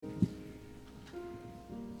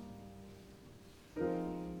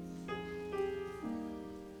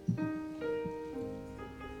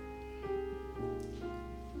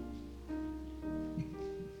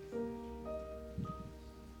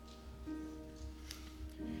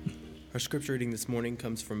Our scripture reading this morning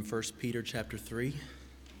comes from 1 Peter chapter 3.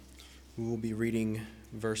 We will be reading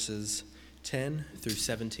verses 10 through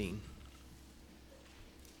 17.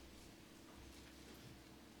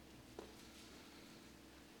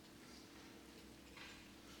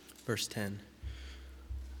 Verse 10.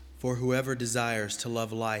 For whoever desires to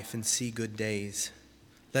love life and see good days,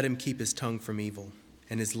 let him keep his tongue from evil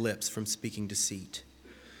and his lips from speaking deceit.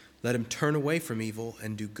 Let him turn away from evil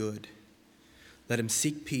and do good. Let him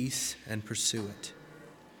seek peace and pursue it.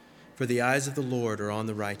 For the eyes of the Lord are on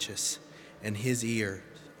the righteous, and his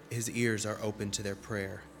ears are open to their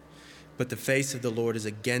prayer. But the face of the Lord is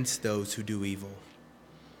against those who do evil.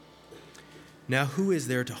 Now who is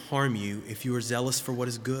there to harm you if you are zealous for what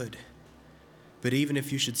is good? But even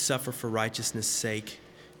if you should suffer for righteousness' sake,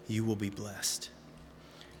 you will be blessed.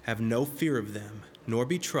 Have no fear of them, nor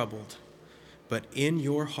be troubled, but in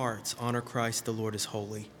your hearts honor Christ the Lord as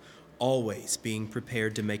holy, always being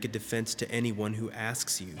prepared to make a defense to anyone who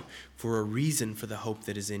asks you for a reason for the hope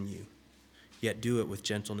that is in you. Yet do it with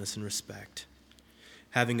gentleness and respect,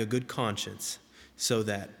 having a good conscience, so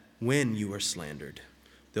that when you are slandered,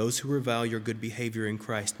 those who revile your good behavior in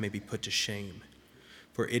Christ may be put to shame.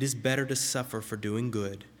 For it is better to suffer for doing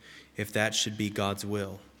good, if that should be God's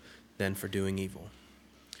will, than for doing evil.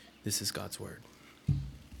 This is God's word.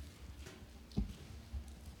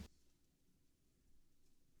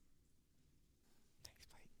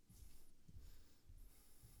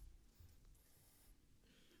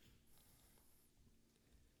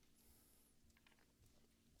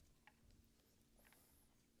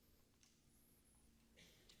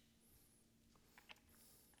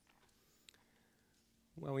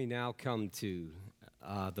 Well, we now come to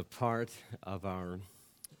the part of our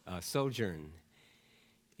sojourn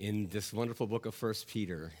in this wonderful book of 1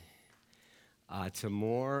 Peter, to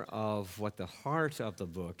more of what the heart of the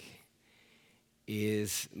book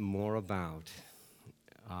is more about,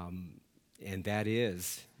 and that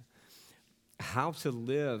is how to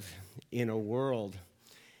live in a world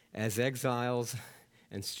as exiles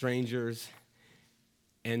and strangers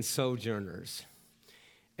and sojourners.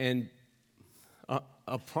 And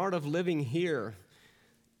a part of living here,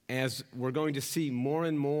 as we're going to see more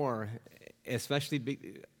and more, especially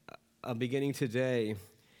beginning today,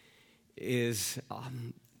 is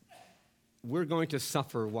we're going to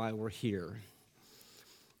suffer while we're here.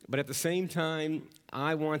 But at the same time,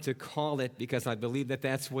 I want to call it, because I believe that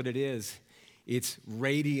that's what it is, it's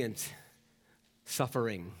radiant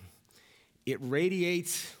suffering. It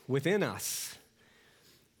radiates within us.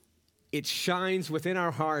 It shines within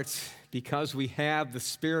our hearts because we have the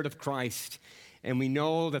Spirit of Christ, and we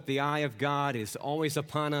know that the eye of God is always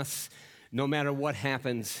upon us, no matter what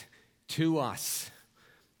happens to us.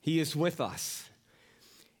 He is with us.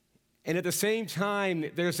 And at the same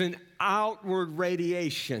time, there's an outward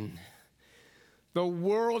radiation. The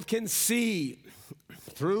world can see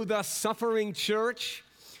through the suffering church,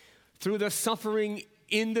 through the suffering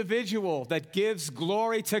individual that gives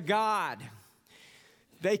glory to God.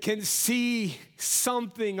 They can see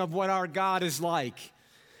something of what our God is like,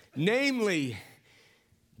 namely,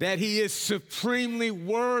 that He is supremely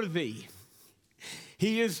worthy.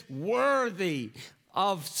 He is worthy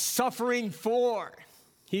of suffering for.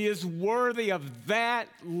 He is worthy of that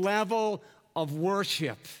level of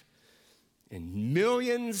worship. And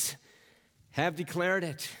millions have declared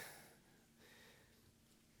it.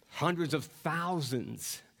 Hundreds of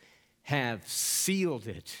thousands have sealed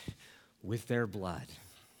it with their blood.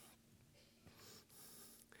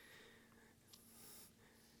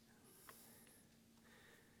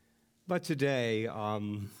 But today,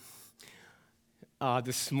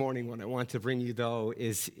 this morning, what I want to bring you, though,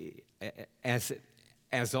 is,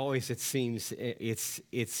 as always, it seems,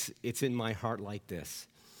 it's in my heart like this.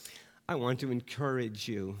 I want to encourage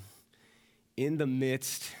you in the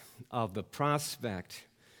midst of the prospect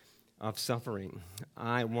of suffering.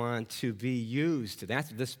 I want to be used. That's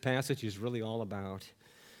what this passage is really all about.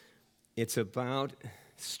 It's about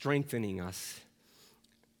strengthening us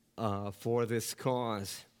for this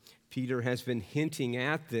cause. Peter has been hinting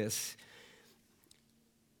at this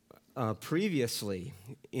previously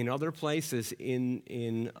in other places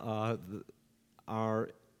in our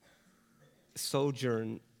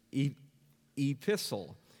sojourn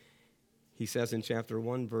epistle. He says in chapter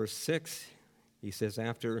 1, verse 6, he says,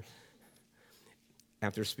 after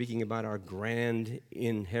speaking about our grand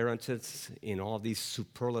inheritance in all these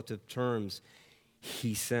superlative terms,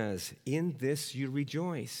 he says, in this you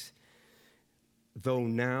rejoice, though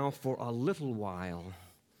now for a little while,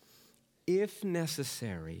 if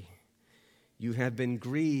necessary, you have been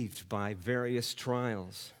grieved by various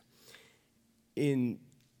trials, in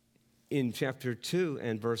in chapter 2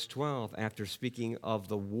 and verse 12, after speaking of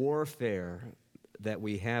the warfare that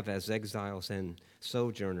we have as exiles and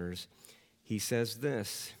sojourners, he says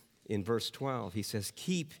this in verse 12. He says,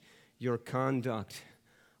 keep your conduct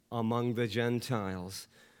among the Gentiles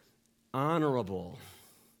honorable,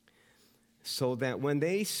 so that when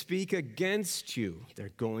they speak against you,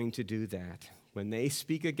 they're going to do that. When they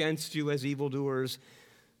speak against you as evildoers,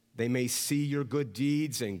 they may see your good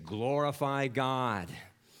deeds and glorify God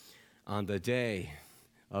on the day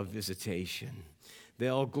of visitation.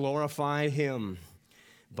 They'll glorify him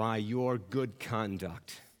by your good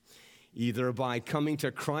conduct, either by coming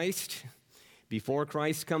to Christ before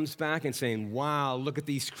Christ comes back and saying, wow, look at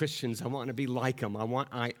these Christians. I want to be like them. I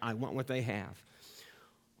want what they have.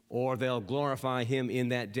 Or they'll glorify him in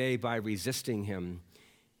that day by resisting him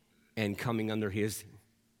and coming under his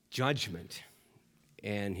judgment.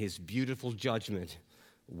 And his beautiful judgment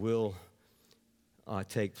will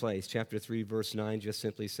take place. Chapter 3, verse 9 just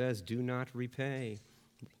simply says, do not repay.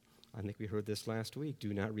 I think we heard this last week.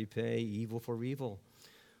 Do not repay evil for evil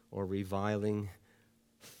or reviling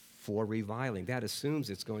for reviling. That assumes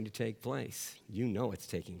it's going to take place. You know it's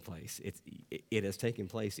taking place. It has taken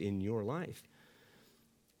place in your life.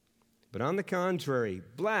 But on the contrary,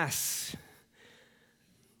 bless.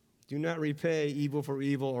 Do not repay evil for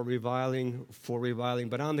evil or reviling for reviling,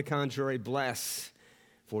 but on the contrary, bless.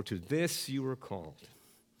 For to this you were called,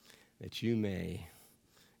 that you may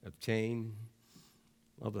obtain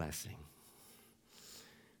a blessing.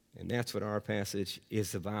 And that's what our passage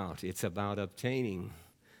is about. It's about obtaining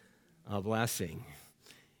a blessing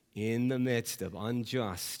in the midst of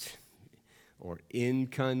unjust or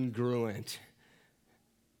incongruent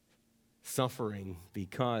suffering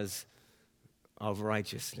because of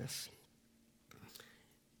righteousness.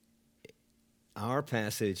 Our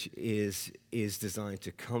passage is designed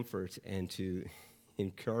to comfort and to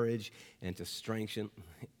encourage and to strengthen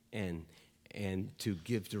and to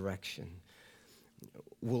give direction.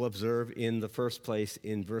 We'll observe in the first place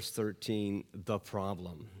in verse 13 the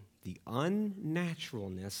problem, the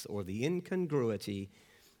unnaturalness or the incongruity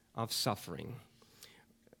of suffering.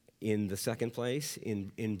 In the second place,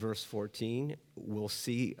 in verse 14, we'll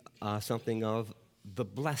see something of the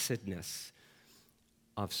blessedness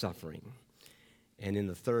of suffering. And in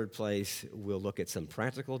the third place, we'll look at some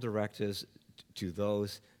practical directives to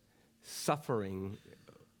those suffering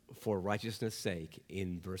for righteousness' sake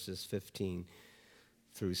in verses 15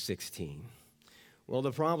 through 16. Well,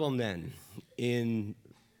 the problem then in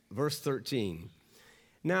verse 13.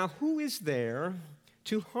 Now, who is there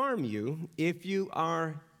to harm you if you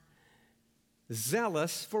are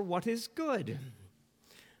zealous for what is good?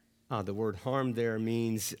 The word harm there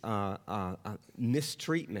means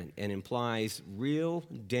mistreatment and implies real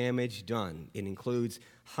damage done. It includes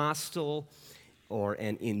hostile or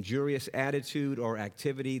an injurious attitude or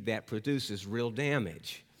activity that produces real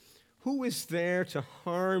damage. Who is there to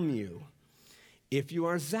harm you if you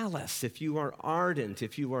are zealous, if you are ardent,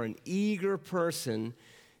 if you are an eager person,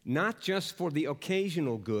 not just for the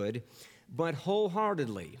occasional good, but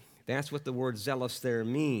wholeheartedly? That's what the word zealous there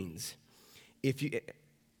means.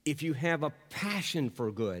 If you have a passion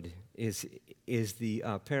for good, is the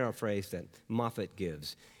paraphrase that Moffat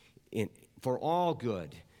gives, for all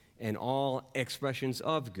good and all expressions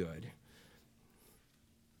of good.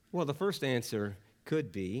 Well, the first answer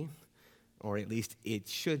could be, or at least it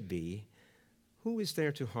should be, who is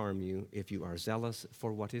there to harm you if you are zealous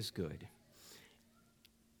for what is good?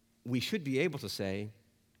 We should be able to say,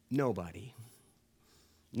 nobody.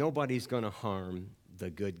 Nobody's going to harm the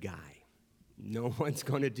good guy. No one's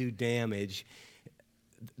going to do damage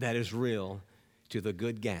that is real to the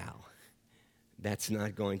good gal. That's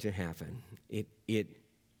not going to happen. It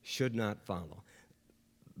should not follow.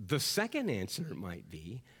 The second answer might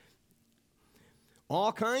be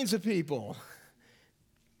all kinds of people.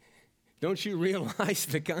 Don't you realize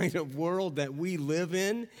the kind of world that we live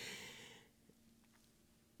in?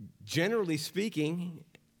 Generally speaking,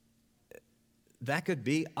 that could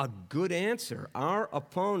be a good answer. Our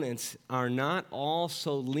opponents are not all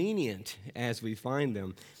so lenient as we find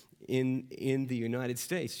them in the United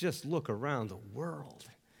States. Just look around the world.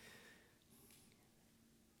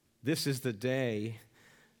 This is the day,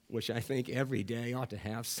 which I think every day ought to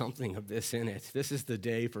have something of this in it. This is the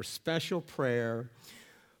day for special prayer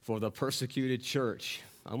for the persecuted church.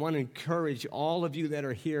 I want to encourage all of you that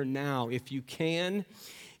are here now, if you can,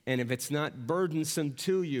 and if it's not burdensome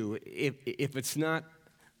to you, if it's not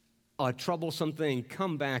a troublesome thing,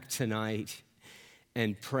 come back tonight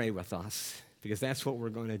and pray with us, because that's what we're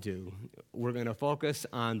going to do. We're going to focus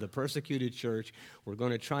on the persecuted church. We're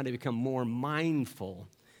going to try to become more mindful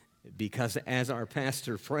because as our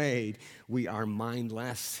pastor prayed, we are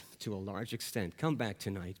mindless to a large extent. Come back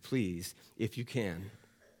tonight, please, if you can.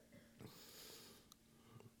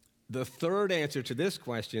 The third answer to this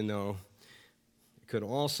question, though, could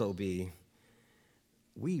also be,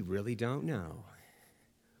 we really don't know.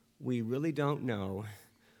 We really don't know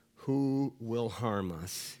who will harm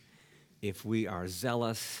us if we are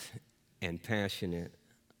zealous and passionate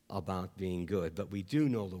about being good. But we do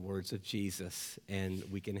know the words of Jesus, and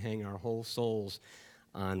we can hang our whole souls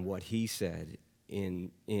on what he said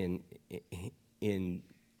in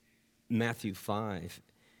Matthew 5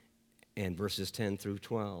 and verses 10 through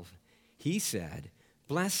 12. He said,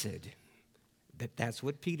 blessed, that's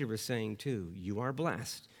what Peter is saying too. You are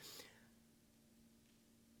blessed.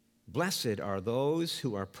 Blessed are those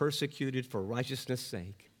who are persecuted for righteousness'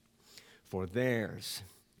 sake, for theirs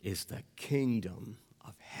is the kingdom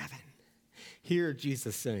of heaven. Hear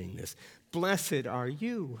Jesus saying this. Blessed are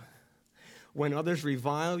you when others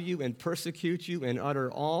revile you and persecute you and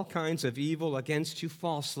utter all kinds of evil against you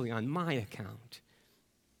falsely on my account.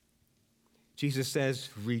 Jesus says,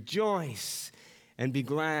 rejoice and be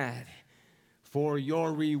glad, for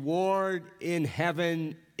your reward in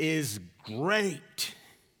heaven is great.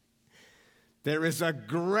 There is a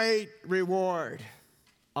great reward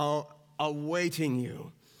awaiting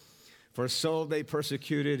you. For so they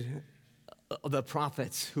persecuted the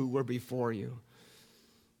prophets who were before you.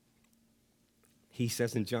 He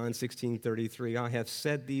says in John 16:33, I have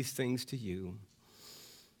said these things to you.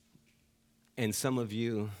 And some of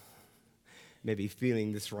you may be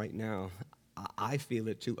feeling this right now. I feel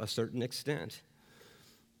it to a certain extent.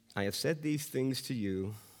 I have said these things to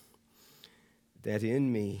you, that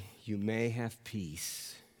in me you may have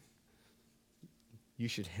peace. You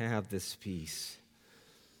should have this peace.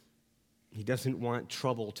 He doesn't want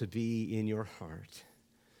trouble to be in your heart.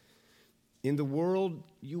 In the world,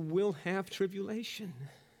 you will have tribulation.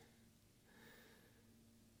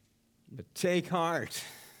 But take heart.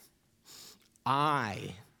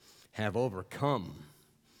 I have overcome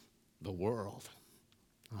the world.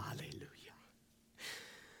 Hallelujah.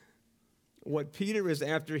 What Peter is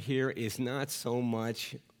after here is not so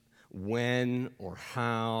much when or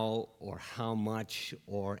how much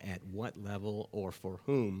or at what level or for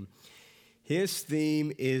whom. His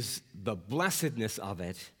theme is the blessedness of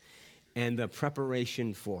it and the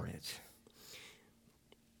preparation for it.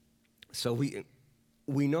 So we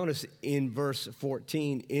notice in verse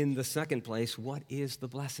 14, in the second place, what is the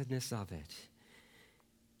blessedness of it?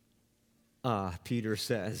 Peter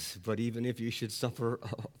says, but even if you should suffer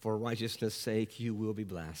for righteousness' sake, you will be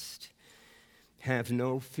blessed. Have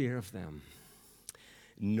no fear of them,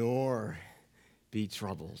 nor be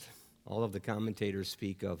troubled. All of the commentators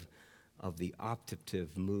speak of the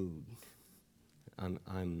optative mood.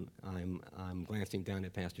 I'm glancing down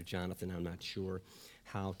at Pastor Jonathan. I'm not sure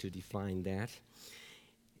how to define that,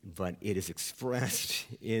 but it is expressed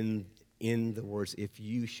in the words, if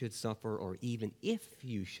you should suffer, or even if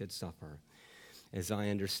you should suffer, as I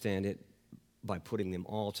understand it, by putting them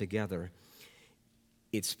all together.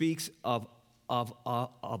 It speaks of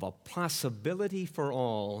a possibility for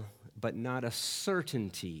all, but not a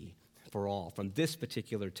certainty for all. From this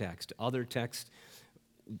particular text, other texts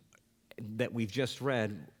that we've just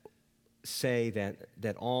read say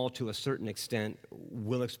that all, to a certain extent,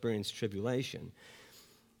 will experience tribulation.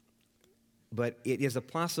 But it is a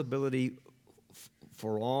possibility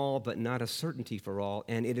for all, but not a certainty for all,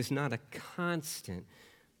 and it is not a constant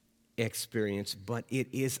experience, but it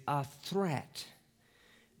is a threat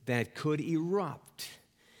that could erupt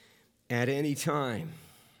at any time.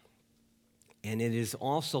 And it is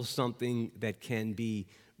also something that can be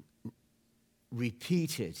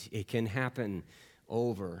repeated. It can happen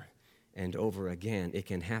over and over again. It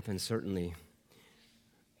can happen certainly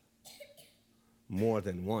more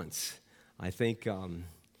than once. I think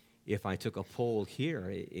if I took a poll here,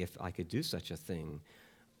 if I could do such a thing,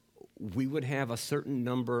 we would have a certain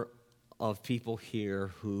number of people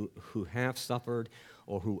here who have suffered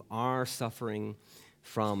or who are suffering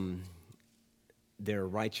from their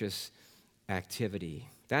righteous activity.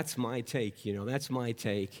 That's my take, that's my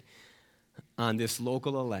take on this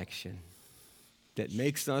local election that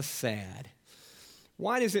makes us sad.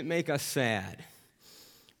 Why does it make us sad?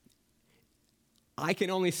 I can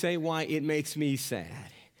only say why it makes me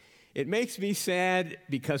sad. It makes me sad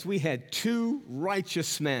because we had two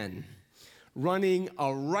righteous men running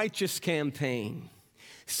a righteous campaign,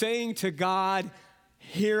 saying to God,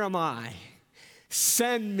 here am I,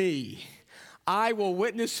 send me. I will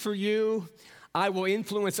witness for you. I will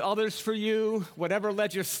influence others for you. Whatever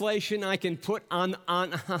legislation I can put on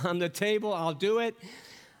the table, I'll do it.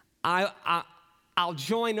 I'll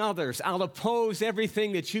join others. I'll oppose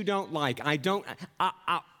everything that you don't like. I'll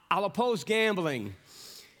oppose gambling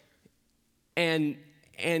and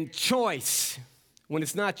choice when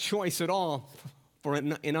it's not choice at all for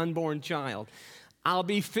an unborn child. I'll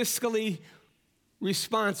be fiscally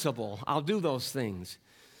responsible. I'll do those things.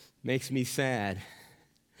 Makes me sad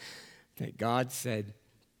that God said,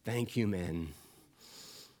 thank you, men.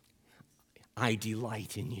 I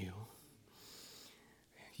delight in you.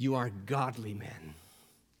 You are godly men.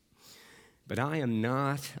 But I am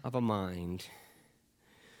not of a mind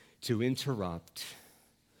to interrupt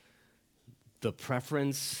the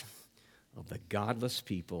preference of the godless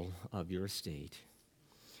people of your estate.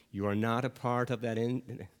 You are not a part of that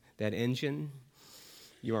engine.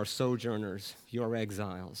 You are sojourners. You are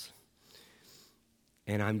exiles.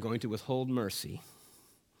 And I'm going to withhold mercy.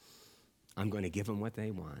 I'm going to give them what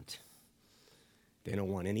they want. They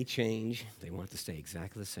don't want any change. They want to stay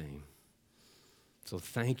exactly the same. So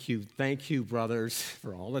thank you, brothers,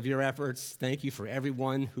 for all of your efforts. Thank you for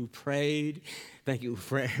everyone who prayed. Thank you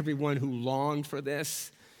for everyone who longed for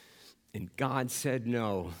this. And God said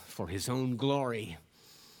no for his own glory.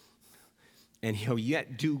 And he'll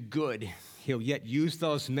yet do good. He'll yet use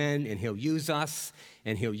those men, and he'll use us,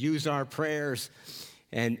 and he'll use our prayers.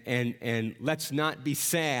 And let's not be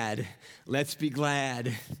sad. Let's be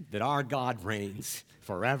glad that our God reigns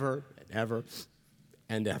forever and ever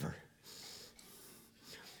and ever.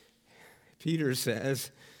 Peter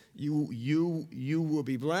says, you will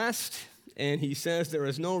be blessed, and he says there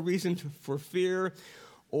is no reason for fear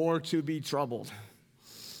or to be troubled.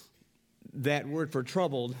 That word for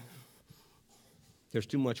troubled, there's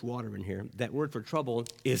too much water in here. That word for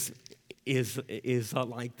troubled is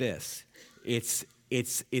like this. It's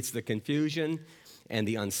the confusion and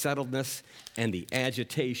the unsettledness and the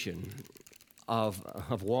agitation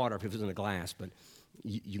of water if it was in a glass. But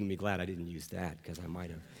you can be glad I didn't use that, because I might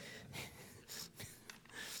have.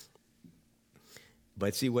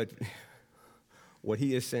 But see, what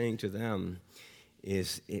he is saying to them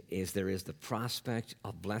is there is the prospect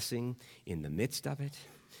of blessing in the midst of it,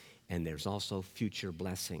 and there's also future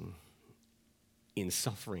blessing in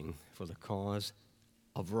suffering for the cause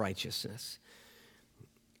of righteousness.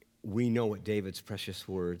 We know what David's precious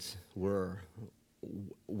words were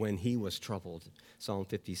when he was troubled. Psalm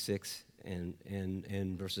 56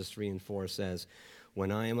 and verses 3 and 4 says,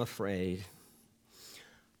 when I am afraid,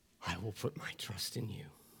 I will put my trust in you.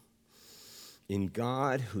 In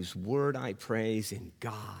God, whose word I praise, in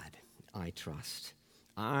God I trust.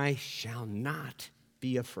 I shall not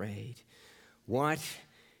be afraid. What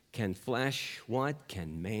can flesh, what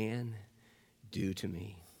can man do to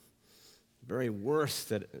me? The very worst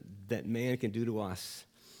that man can do to us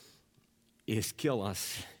is kill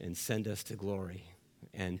us and send us to glory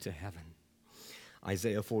and to heaven.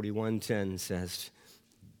 Isaiah 41:10 says,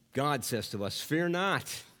 God says to us, fear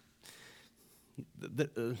not.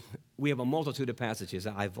 We have a multitude of passages.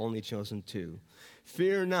 I've only chosen 2.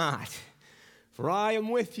 Fear not, for I am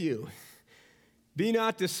with you. Be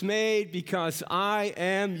not dismayed, because I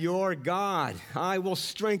am your God. I will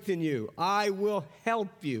strengthen you. I will help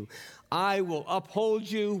you. I will uphold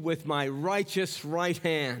you with my righteous right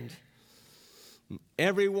hand.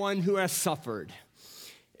 Everyone who has suffered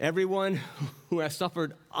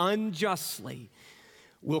unjustly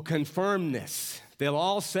will confirm this. They'll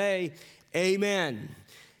all say, amen.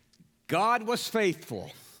 God was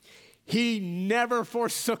faithful. He never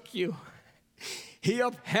forsook you. He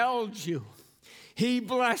upheld you. He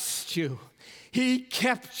blessed you. He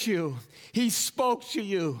kept you. He spoke to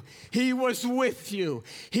you. He was with you.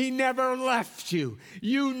 He never left you.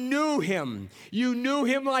 You knew him. You knew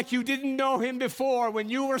him like you didn't know him before. When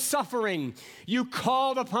you were suffering, you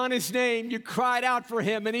called upon his name. You cried out for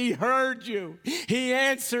him, and he heard you. He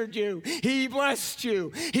answered you. He blessed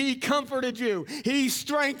you. He comforted you. He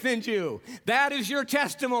strengthened you. That is your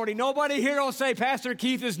testimony. Nobody here will say, Pastor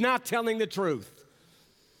Keith is not telling the truth.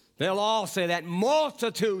 They'll all say that.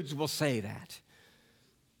 Multitudes will say that.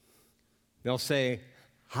 They'll say,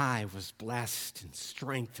 I was blessed and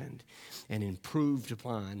strengthened and improved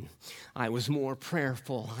upon. I was more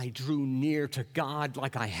prayerful. I drew near to God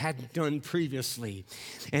like I hadn't done previously.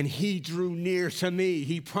 And he drew near to me.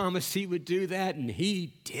 He promised he would do that, and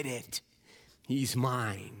he did it. He's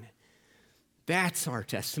mine. That's our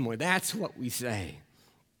testimony. That's what we say.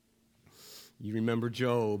 You remember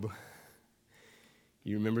Job.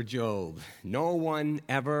 No one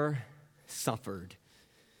ever suffered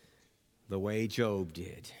the way Job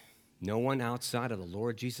did. No one outside of the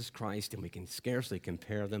Lord Jesus Christ, and we can scarcely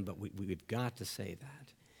compare them, but we've got to say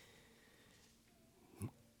that.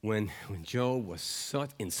 When Job was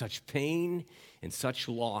in such pain and such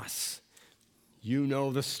loss, You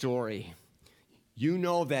know the story. You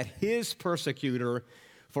know that his persecutor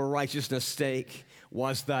for righteousness' sake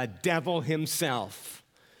was the devil himself.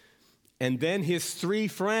 And then his three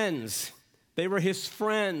friends, they were his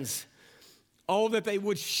friends. Oh, that they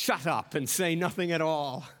would shut up and say nothing at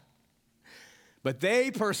all. But they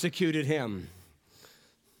persecuted him.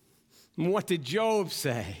 What did Job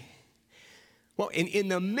say? Well, in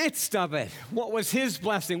the midst of it, what was his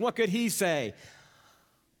blessing? What could he say?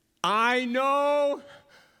 I know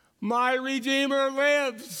my Redeemer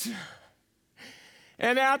lives,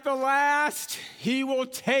 and at the last he will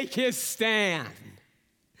take his stand.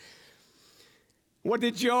 What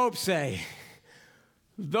did Job say?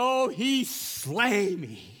 Though he slay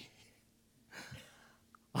me,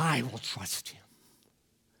 I will trust him.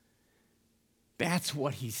 That's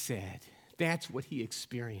what he said. That's what he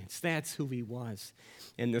experienced. That's who he was.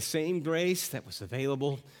 And the same grace that was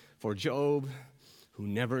available for Job, who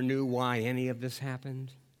never knew why any of this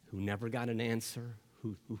happened, who never got an answer,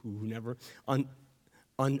 who never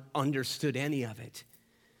understood any of it.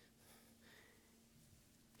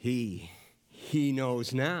 He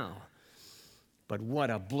knows now. But what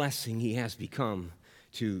a blessing he has become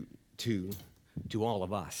to all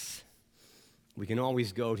of us. We can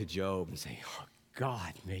always go to Job and say, oh,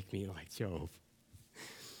 God, make me like Job.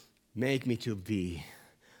 Make me to be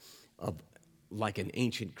like an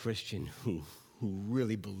ancient Christian who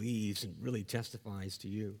really believes and really testifies to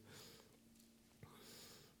you.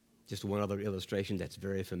 Just one other illustration that's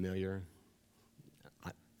very familiar.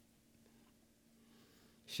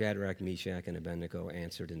 Shadrach, Meshach, and Abednego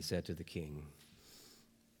answered and said to the king,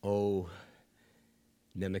 O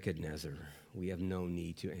Nebuchadnezzar, we have no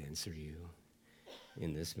need to answer you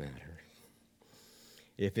in this matter.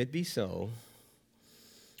 If it be so,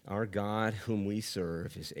 our God whom we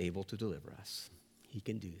serve is able to deliver us. He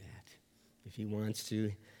can do that. If he wants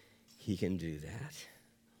to, he can do that.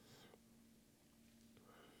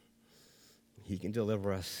 He can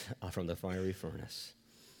deliver us from the fiery furnace.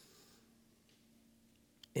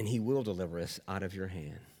 And he will deliver us out of your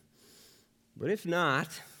hand. But if not,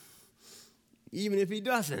 even if he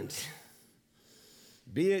doesn't,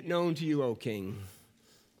 be it known to you, O king,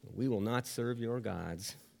 we will not serve your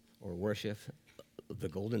gods or worship the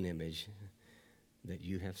golden image that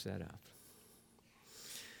you have set up.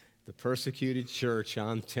 The persecuted church,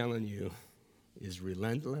 I'm telling you, is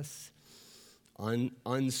relentless,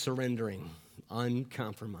 unsurrendering,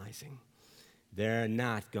 uncompromising. They're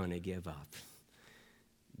not going to give up.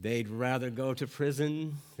 They'd rather go to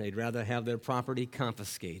prison. They'd rather have their property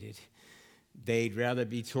confiscated. They'd rather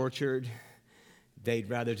be tortured. They'd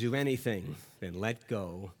rather do anything than let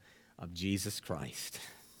go of Jesus Christ.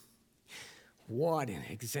 What an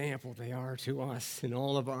example they are to us in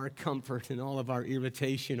all of our comfort and all of our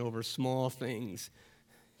irritation over small things,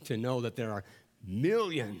 to know that there are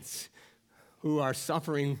millions who are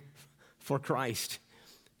suffering for Christ,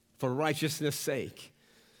 for righteousness' sake.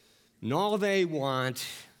 And all they want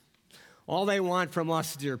from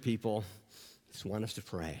us, dear people, is want us to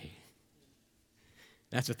pray.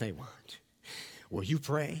 That's what they want. Will you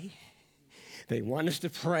pray? They want us to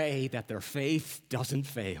pray that their faith doesn't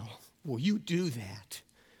fail. Will you do that?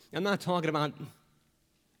 I'm not talking about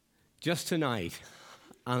just tonight.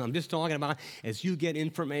 I'm just talking about as you get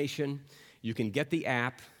information, you can get the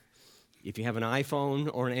app. If you have an iPhone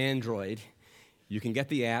or an Android, you can get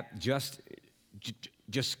the app. Just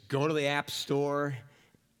go to the App Store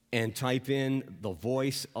and type in the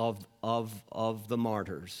Voice of the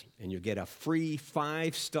Martyrs, and you'll get a free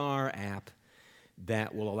 5-star app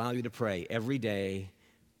that will allow you to pray every day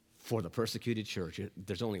for the persecuted church.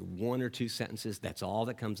 There's only 1 or 2 sentences. That's all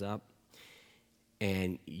that comes up.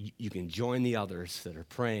 And you can join the others that are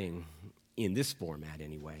praying in this format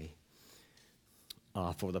anyway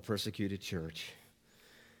for the persecuted church.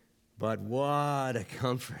 But what a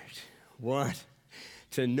comfort. What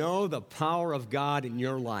to know the power of God in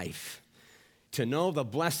your life, to know the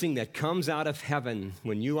blessing that comes out of heaven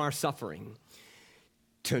when you are suffering,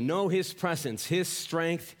 to know his presence, his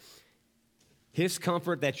strength, his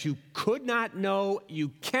comfort that you could not know, you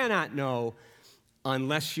cannot know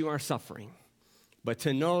unless you are suffering. But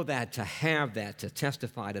to know that, to have that, to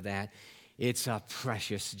testify to that, it's a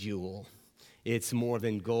precious jewel. It's more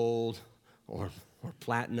than gold or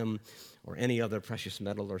platinum or any other precious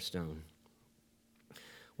metal or stone.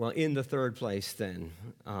 Well, in the third place, then,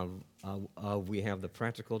 we have the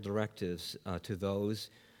practical directives to those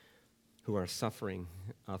who are suffering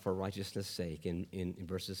for righteousness' sake in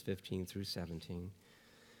verses 15 through 17.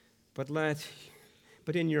 But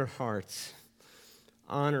in your hearts,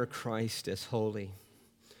 honor Christ as holy.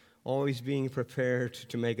 always being prepared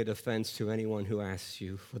to make a defense to anyone who asks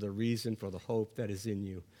you for the reason for the hope that is in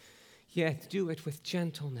you. Yet do it with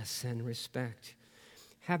gentleness and respect,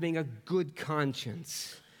 having a good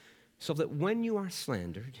conscience, so that when you are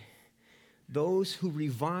slandered, those who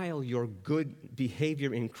revile your good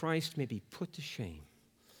behavior in Christ may be put to shame.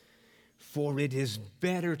 For it is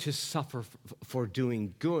better to suffer for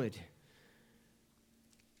doing good,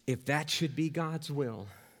 if that should be God's will,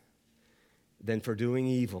 than for doing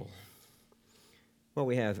evil. Well,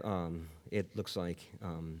 we have, it looks like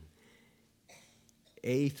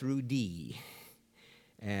A through D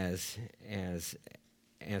as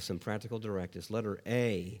some practical directives. Letter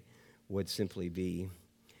A would simply be,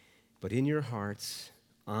 but in your hearts,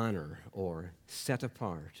 honor or set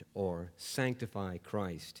apart or sanctify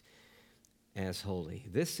Christ as holy.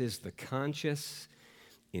 This is the conscious,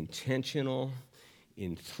 intentional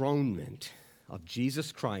enthronement of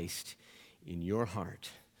Jesus Christ in your heart.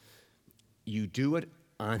 You do it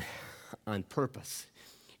on purpose.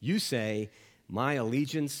 You say, my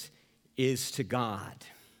allegiance is to God.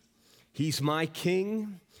 He's my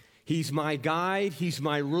king. He's my guide. He's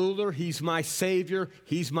my ruler. He's my savior.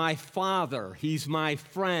 He's my father. He's my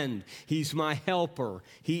friend. He's my helper.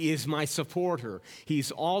 He is my supporter.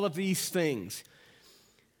 He's all of these things.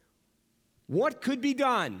 What could be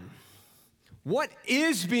done? What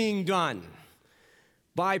is being done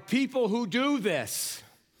by people who do this,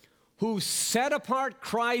 who set apart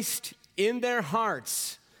Christ in their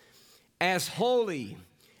hearts as holy,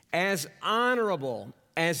 as honorable,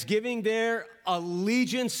 as giving their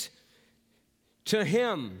allegiance to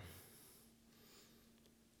Him?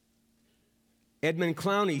 Edmund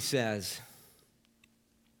Clowney says,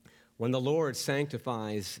 when the Lord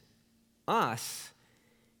sanctifies us,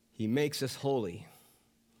 He makes us holy.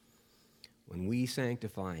 When we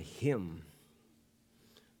sanctify Him,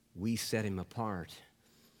 we set Him apart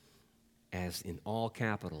as, in all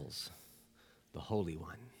capitals, the Holy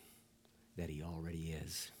One that He already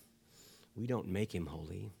is. We don't make Him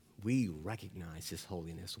holy. We recognize His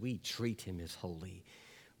holiness. We treat Him as holy.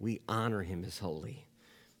 We honor Him as holy.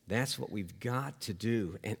 That's what we've got to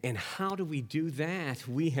do. And how do we do that?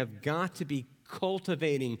 We have got to be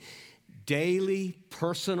cultivating daily,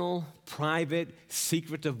 personal, private,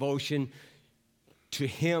 secret devotion to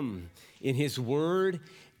Him in His Word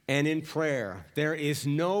and in prayer. There is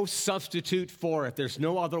no substitute for it. There's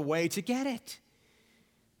no other way to get it.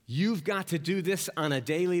 You've got to do this on a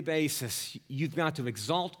daily basis. You've got to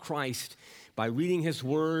exalt Christ by reading His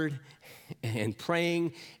Word and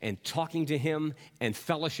praying and talking to Him and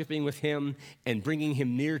fellowshipping with Him and bringing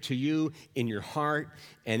Him near to you in your heart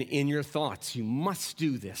and in your thoughts. You must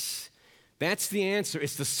do this. That's the answer.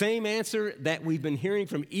 It's the same answer that we've been hearing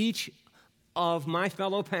from each of my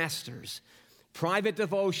fellow pastors. Private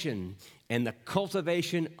devotion and the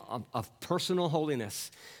cultivation of personal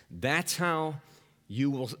holiness. That's how you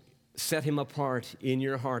will set Him apart in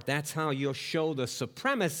your heart. That's how you'll show the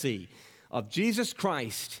supremacy of Jesus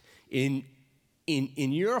Christ in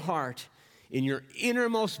your heart, in your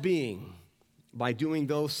innermost being, by doing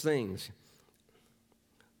those things.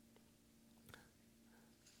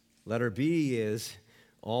 Letter B is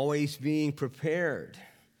always being prepared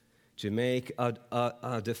to make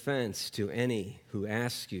a defense to any who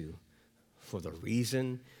ask you for the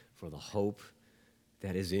reason, for the hope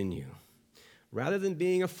that is in you. Rather than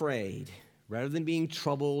being afraid, rather than being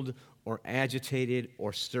troubled or agitated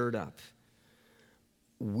or stirred up,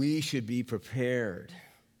 we should be prepared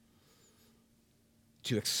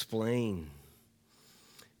to explain,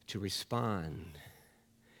 to respond,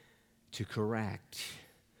 to correct,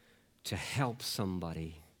 to help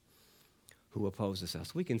somebody who opposes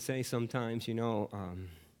us. We can say sometimes,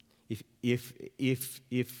 if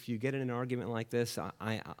you get in an argument like this,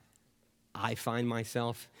 I find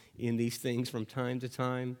myself in these things from time to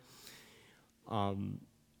time.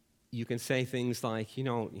 You can say things like,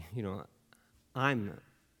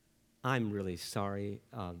 I'm really sorry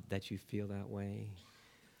that you feel that way.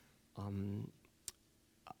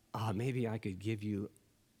 Maybe I could give you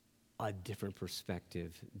a different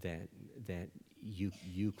perspective that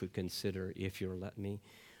you could consider if you'll let me.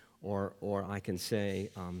 Or I can say,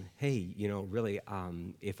 hey, really,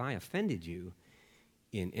 if I offended you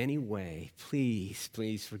in any way,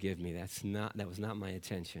 please forgive me. That was not my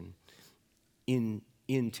intention.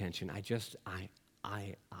 Intention.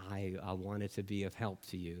 I wanted to be of help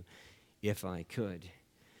to you if I could.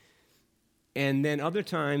 And then other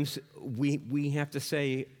times we have to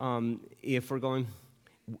say, if we're going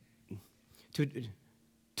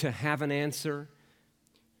to have an answer,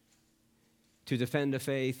 to defend the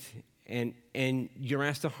faith, and you're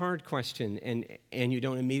asked a hard question and you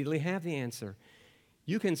don't immediately have the answer,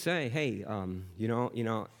 You can say, hey,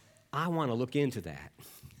 I want to look into that.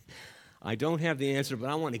 I don't have the answer, but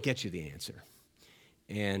I want to get you the answer.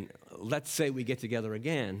 And let's say we get together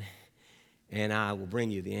again, and I will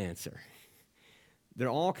bring you the answer. There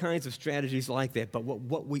are all kinds of strategies like that, but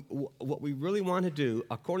what we really want to do,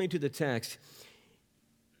 according to the text,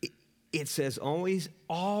 it says always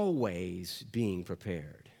being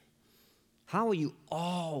prepared. How will you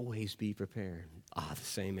always be prepared? The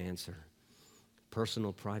same answer.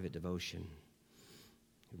 Personal, private devotion,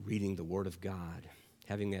 reading the Word of God,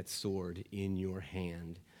 having that sword in your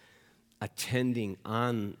hand, attending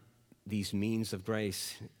on these means of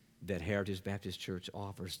grace that Heritage Baptist Church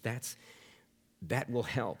offers. That will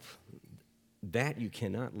help. That you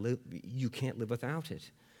can't live without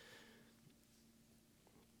it.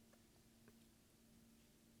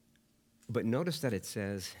 But notice that it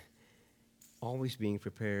says, always being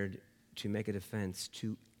prepared to make a defense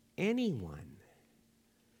to anyone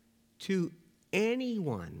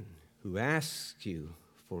who asks you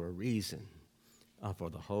for a reason, for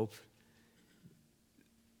the hope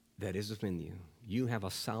that is within you. You have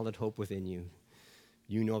a solid hope within you.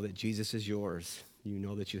 You know that Jesus is yours. You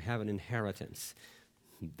know that you have an inheritance,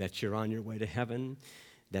 that you're on your way to heaven,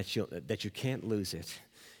 that you can't lose it.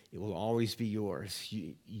 It will always be yours.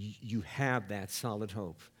 You have that solid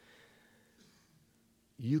hope.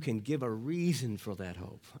 You can give a reason for that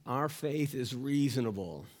hope. Our faith is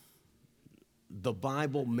reasonable. The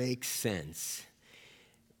Bible makes sense.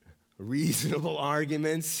 Reasonable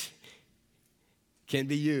arguments can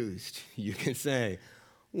be used. You can say,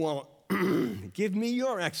 well, give me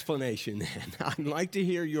your explanation then. I'd like to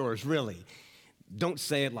hear yours, really. Don't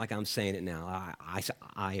say it like I'm saying it now.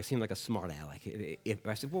 I seem like a smart aleck. If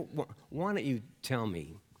I said, well, why don't you tell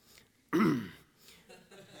me?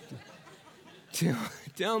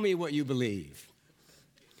 Tell me what you believe.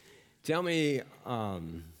 Tell me,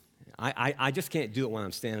 I just can't do it when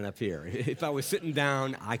I'm standing up here. If I was sitting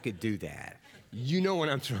down, I could do that. You know what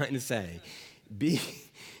I'm trying to say. Be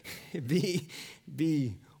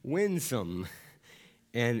winsome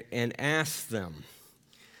and ask them.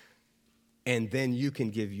 And then you can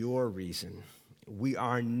give your reason. We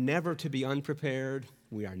are never to be unprepared.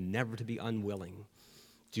 We are never to be unwilling.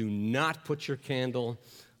 Do not put your candle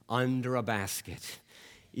under a basket.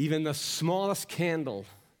 Even the smallest candle,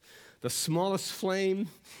 the smallest flame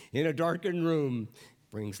in a darkened room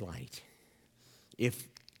brings light. If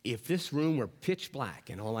this room were pitch black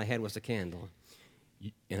and all I had was a candle,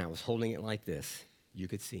 and I was holding it like this, you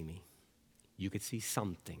could see me. You could see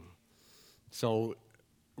something. So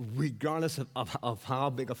regardless of how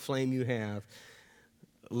big a flame you have,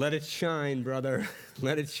 let it shine, brother.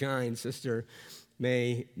 Let it shine, sister.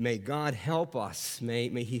 May God help us.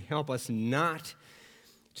 May He help us not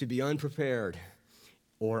to be unprepared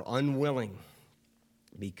or unwilling,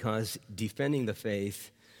 because defending the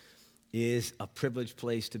faith is a privileged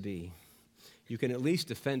place to be. You can at least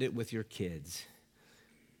defend it with your kids.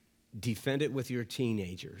 Defend it with your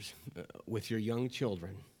teenagers, with your young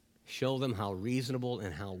children. Show them how reasonable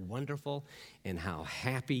and how wonderful and how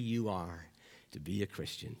happy you are to be a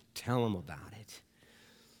Christian. Tell them about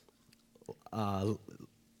it.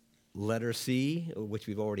 Letter C, which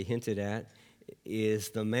we've already hinted at,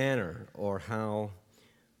 is the manner or how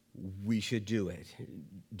we should do it.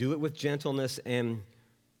 Do it with gentleness and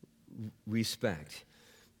respect.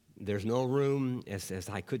 There's no room, as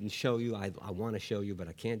I couldn't show you, I want to show you, but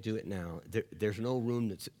I can't do it now. There's no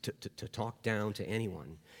room to talk down to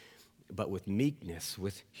anyone. But with meekness,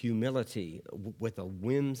 with humility, with a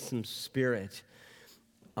winsome spirit,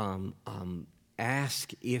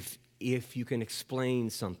 ask if you can explain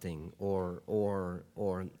something or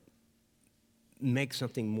make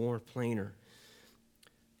something more plainer.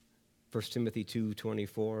 1 Timothy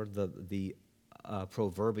 2:24, the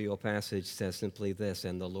proverbial passage says simply this: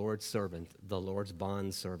 and the Lord's servant, the Lord's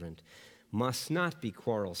bondservant, must not be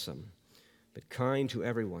quarrelsome, but kind to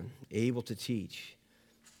everyone, able to teach,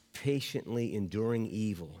 patiently enduring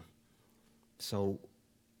evil. So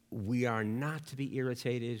we are not to be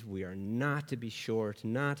irritated, we are not to be short,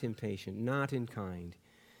 not impatient, not unkind,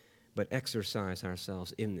 but exercise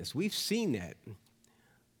ourselves in this. We've seen that.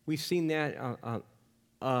 We've seen that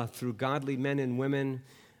through godly men and women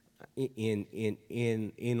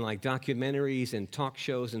in like documentaries and talk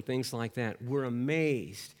shows and things like that. We're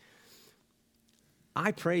amazed.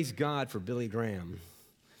 I praise God for Billy Graham.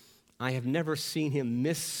 I have never seen him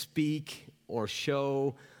misspeak or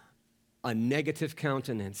show a negative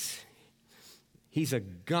countenance. He's a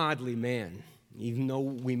godly man. Even though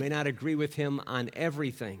we may not agree with him on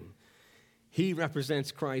everything, He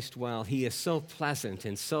represents Christ well. He is so pleasant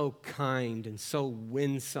and so kind and so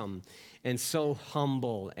winsome and so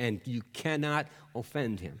humble, and you cannot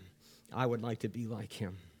offend him. I would like to be like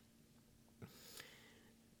him.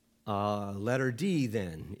 Letter D,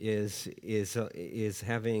 then, is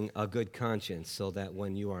having a good conscience, so that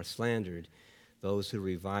when you are slandered, those who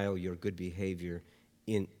revile your good behavior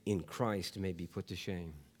in Christ may be put to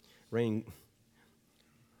shame. Wayne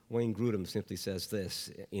Grudem simply says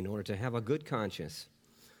this: in order to have a good conscience,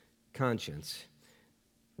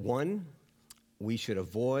 one, we should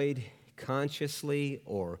avoid consciously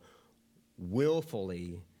or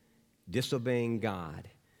willfully disobeying God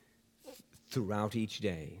throughout each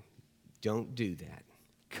day. Don't do that.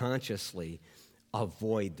 Consciously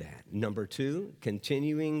avoid that. Number two,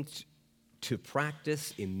 continuing to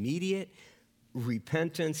practice immediate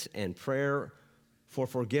repentance and prayer for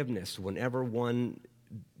forgiveness whenever one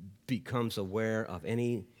becomes aware of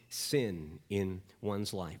any sin in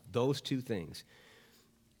one's life. Those two things.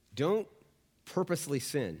 Don't purposely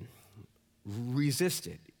sin. Resist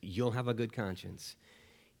it. You'll have a good conscience.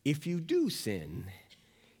 If you do sin,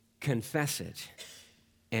 confess it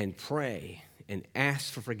and pray and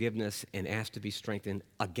ask for forgiveness and ask to be strengthened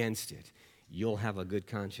against it. You'll have a good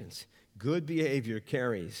conscience. Good behavior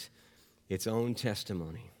carries its own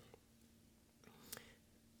testimony.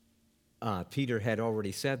 Peter had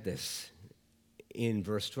already said this in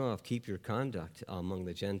verse 12. Keep your conduct among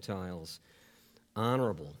the Gentiles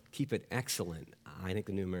honorable. Keep it excellent, I think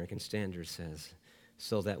the New American Standard says,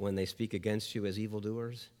 so that when they speak against you as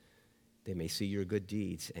evildoers, they may see your good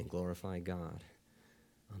deeds and glorify God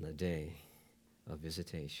on the day of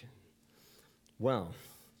visitation. Well,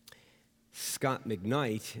 Scott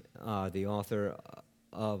McKnight, the author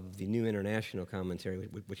of the New International Commentary,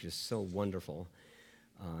 which is so wonderful,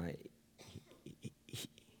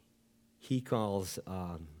 he calls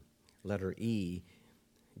letter E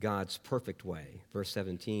God's perfect way. Verse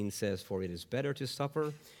 17 says, "For it is better to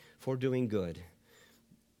suffer for doing good,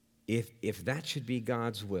 if that should be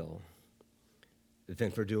God's will,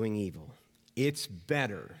 than for doing evil." It's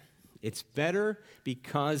better. It's better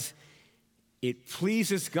because it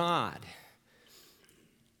pleases God.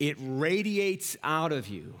 It radiates out of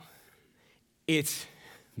you. It's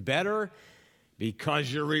better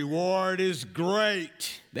because your reward is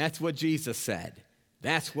great. That's what Jesus said.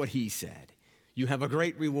 That's what he said. You have a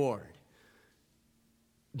great reward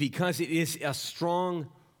because it is a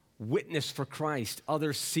strong witness for Christ.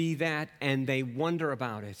 Others see that and they wonder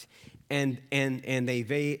about it, and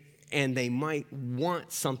they might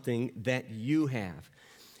want something that you have.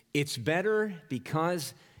 It's better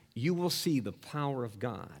because you will see the power of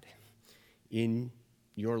God in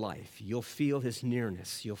your life. You'll feel his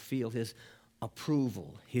nearness. You'll feel his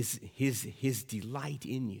approval, his delight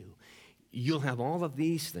in you. You'll have all of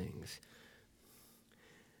these things.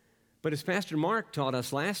 But as Pastor Mark taught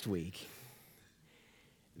us last week,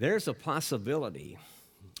 there's a possibility,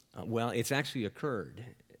 it's actually occurred,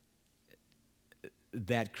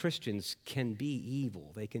 that Christians can be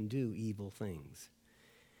evil. They can do evil things.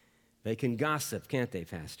 They can gossip, can't they,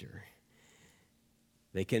 Pastor?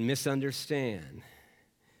 They can misunderstand.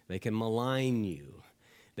 They can malign you.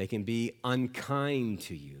 They can be unkind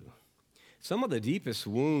to you. Some of the deepest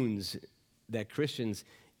wounds that Christians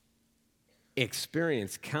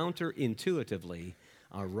experience counterintuitively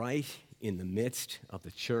are right in the midst of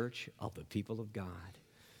the church of the people of God.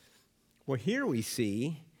 Well, here we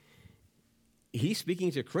see he's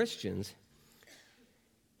speaking to Christians.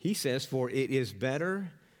 He says, "For it is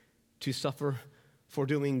better to suffer for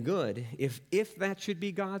doing good, if that should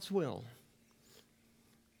be God's will,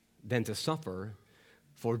 than to suffer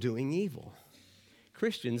for doing evil."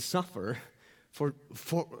 Christians suffer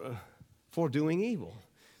for doing evil.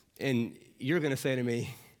 And you're going to say to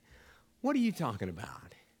me, "What are you talking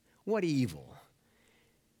about? What evil?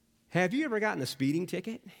 Have you ever gotten a speeding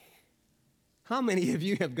ticket?" How many of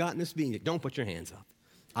you have gotten a speeding ticket? Don't put your hands up.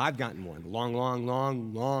 I've gotten one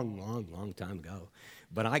long time ago.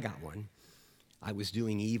 But I got one. I was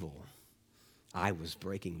doing evil. I was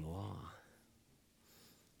breaking the law.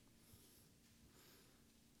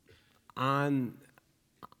 On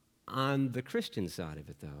the Christian side of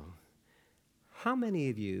it, though, how many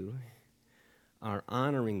of you are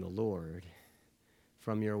honoring the Lord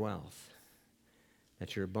from your wealth,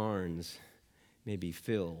 that your barns may be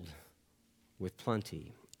filled with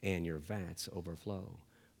plenty and your vats overflow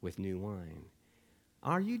with new wine?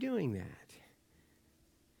 Are you doing that?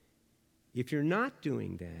 If you're not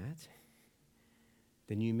doing that,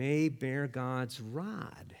 then you may bear God's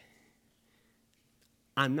rod.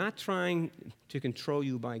 I'm not trying to control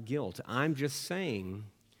you by guilt. I'm just saying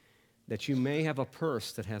that you may have a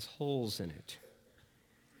purse that has holes in it.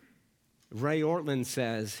 Ray Ortlund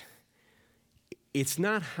says, it's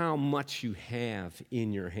not how much you have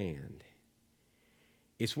in your hand.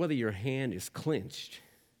 It's whether your hand is clenched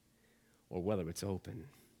or whether it's open.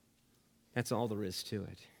 That's all there is to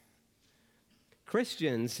it.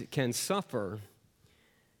 Christians can suffer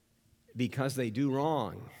because they do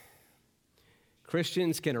wrong.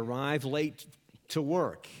 Christians can arrive late to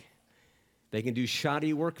work. They can do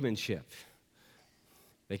shoddy workmanship.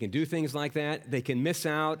 They can do things like that. They can miss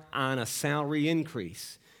out on a salary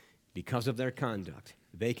increase because of their conduct.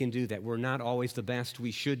 They can do that. We're not always the best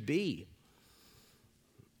we should be.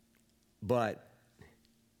 But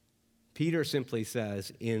Peter simply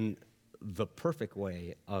says in the perfect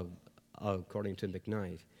way, according to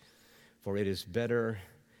McKnight, for it is better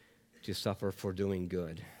to suffer for doing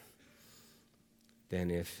good than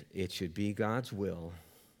if it should be God's will,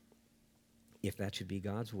 if that should be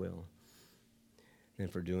God's will, than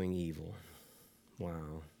for doing evil.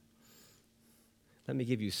 Wow. Let me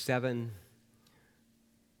give you 7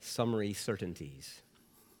 summary certainties.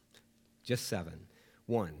 Just 7.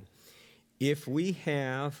 1, if we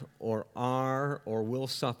have or are or will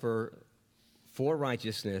suffer for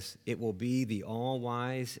righteousness, it will be the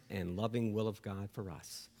all-wise and loving will of God for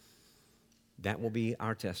us. That will be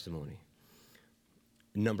our testimony.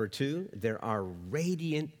 Number 2, there are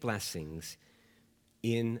radiant blessings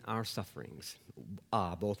in our sufferings,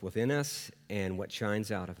 both within us and what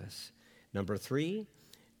shines out of us. Number 3,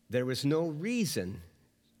 there is no reason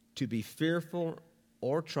to be fearful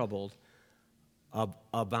or troubled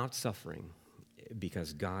about suffering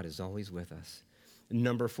because God is always with us.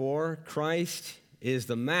 Number 4, Christ is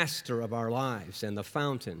the master of our lives and the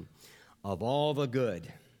fountain of all the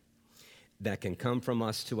good that can come from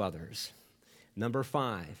us to others. Number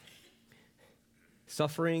 5,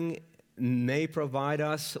 suffering may provide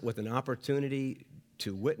us with an opportunity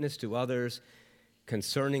to witness to others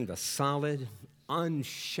concerning the solid,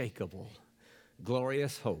 unshakable,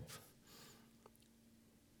 glorious hope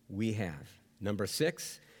we have. Number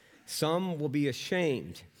 6, some will be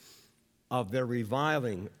ashamed of their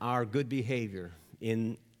reviling our good behavior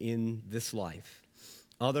in this life.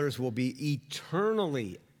 Others will be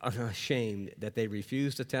eternally ashamed that they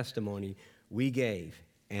refused the testimony we gave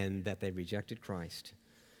and that they rejected Christ.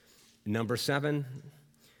 Number 7,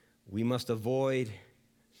 we must avoid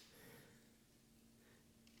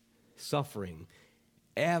suffering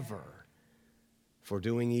ever for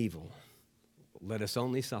doing evil. Let us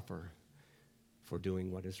only suffer for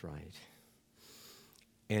doing what is right.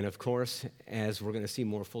 And of course, as we're going to see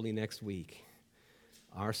more fully next week,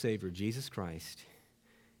 our Savior, Jesus Christ,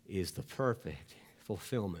 is the perfect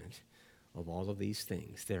fulfillment of all of these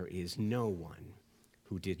things. There is no one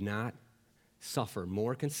who did not suffer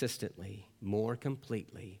more consistently, more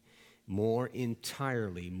completely, more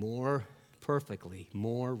entirely, more perfectly,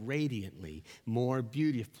 more radiantly, more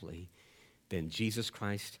beautifully than Jesus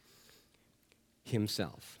Christ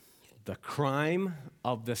himself. The crime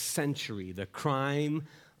of the century, the crime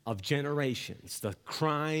of generations, the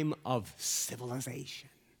crime of civilization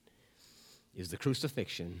is the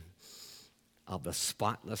crucifixion of the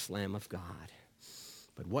spotless Lamb of God.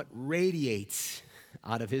 But what radiates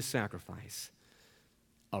out of his sacrifice?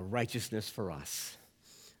 A righteousness for us,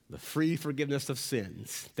 the free forgiveness of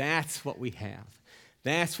sins. That's what we have.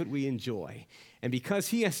 That's what we enjoy. And because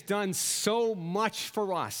he has done so much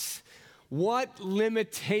for us, what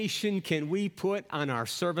limitation can we put on our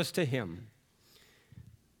service to him?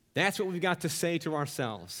 That's what we've got to say to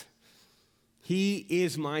ourselves. He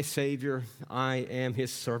is my Savior. I am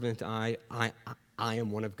his servant. I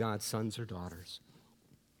am one of God's sons or daughters.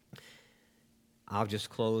 I'll just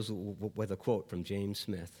close with a quote from James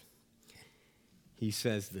Smith. He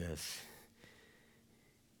says this: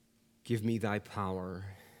 "Give me thy power,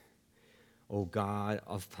 O God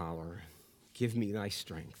of power. Give me thy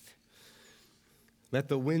strength. Let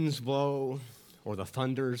the winds blow or the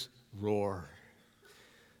thunders roar.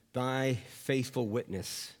 Thy faithful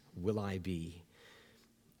witness will I be.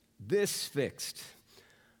 This fixed,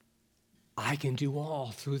 I can do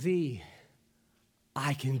all through thee.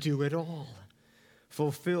 I can do it all.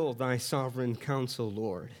 Fulfill thy sovereign counsel,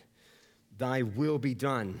 Lord. Thy will be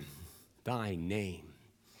done, thy name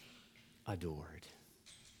adored."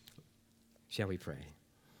 Shall we pray?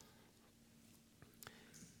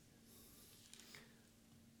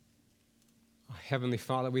 Heavenly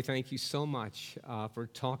Father, we thank you so much for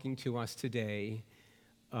talking to us today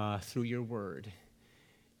through your word,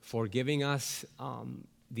 for giving us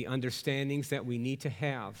the understandings that we need to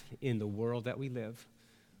have in the world that we live.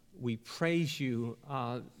 We praise you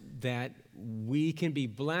that we can be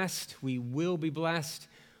blessed, we will be blessed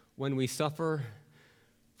when we suffer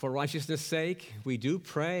for righteousness' sake, we do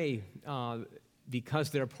pray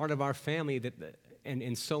because they're part of our family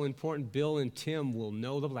and so important. Bill and Tim will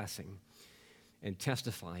know the blessing and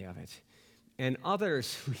testify of it. And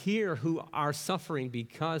others here who are suffering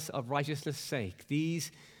because of righteousness' sake,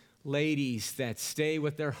 these ladies that stay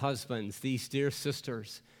with their husbands, these dear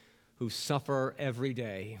sisters who suffer every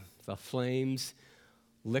day. The flames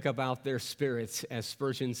lick about their spirits, as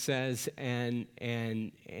Spurgeon says, and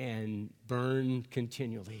burn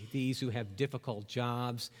continually. These who have difficult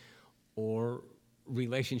jobs or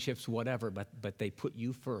relationships, whatever, but they put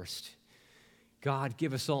you first. God,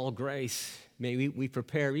 give us all grace. May we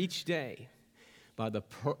prepare each day by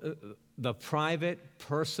the private,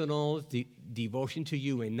 personal devotion to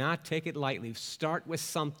you and not take it lightly. Start with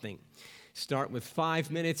something. Start with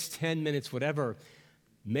 5 minutes, 10 minutes, whatever.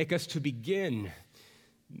 Make us to begin.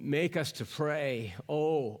 Make us to pray.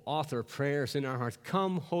 Oh, author prayers in our hearts.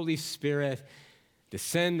 Come, Holy Spirit,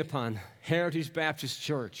 descend upon Heritage Baptist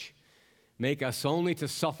Church. Make us only to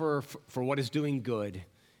suffer for what is doing good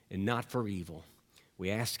and not for evil. We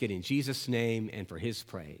ask it in Jesus' name and for his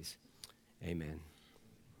praise. Amen.